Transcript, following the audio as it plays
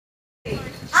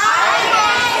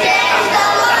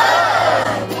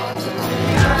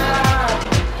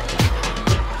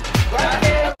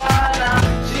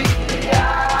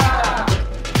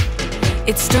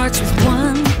It starts with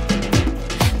one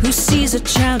who sees a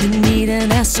child in need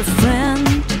and asks a friend,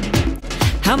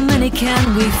 how many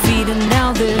can we feed? And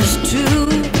now there's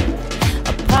two,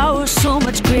 a power so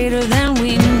much greater than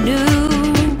we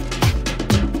knew.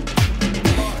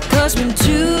 'Cause when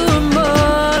two or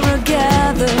more are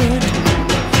gathered,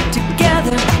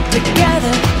 together,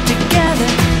 together, together,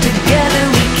 together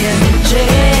we can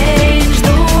change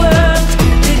the world.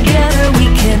 Together we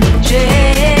can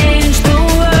change the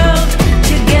world.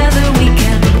 Together we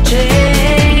can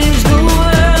change the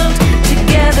world.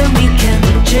 Together we can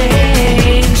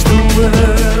change the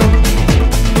world.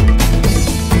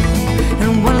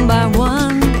 And one by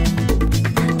one,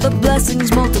 the blessings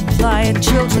multiply and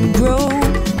children grow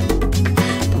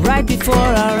right before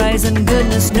our eyes, and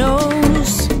goodness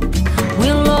knows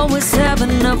we'll always have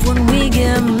enough when we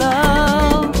give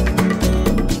love.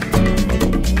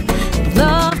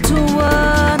 Love to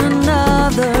one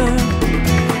another.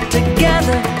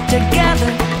 Together,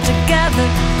 together, together,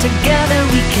 together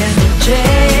we can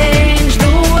change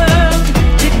the world.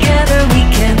 Together we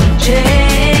can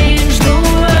change the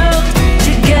world.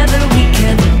 Together we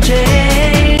can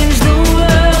change the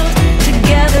world.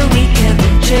 Together we can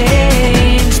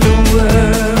change the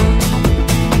world.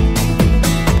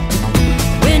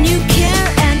 When you care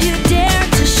and you dare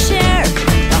to share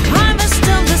the harvest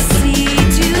of the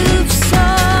seeds you've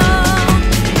sown,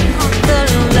 the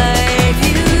life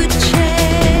you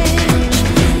change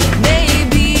may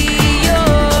be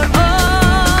your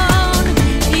own,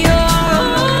 your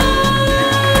own.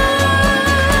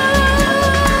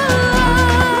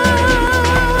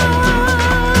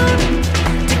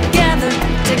 Together,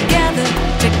 together,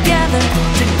 together,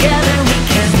 together we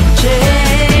can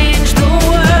change the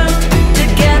world.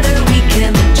 Together we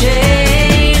can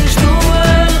change the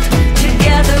world.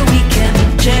 Together we can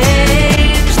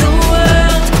change the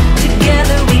world.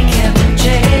 Together we can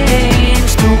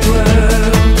change the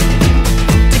world.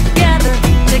 Together,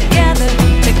 together,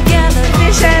 together.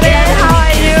 Shannon, how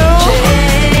are you?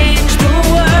 Change the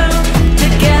world.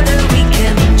 Together we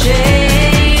can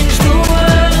change the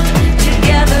world.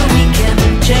 Together we can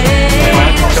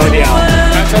change the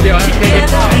world.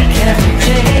 Together we can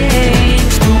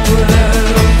change the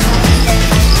world.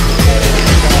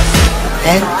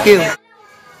 Thank you.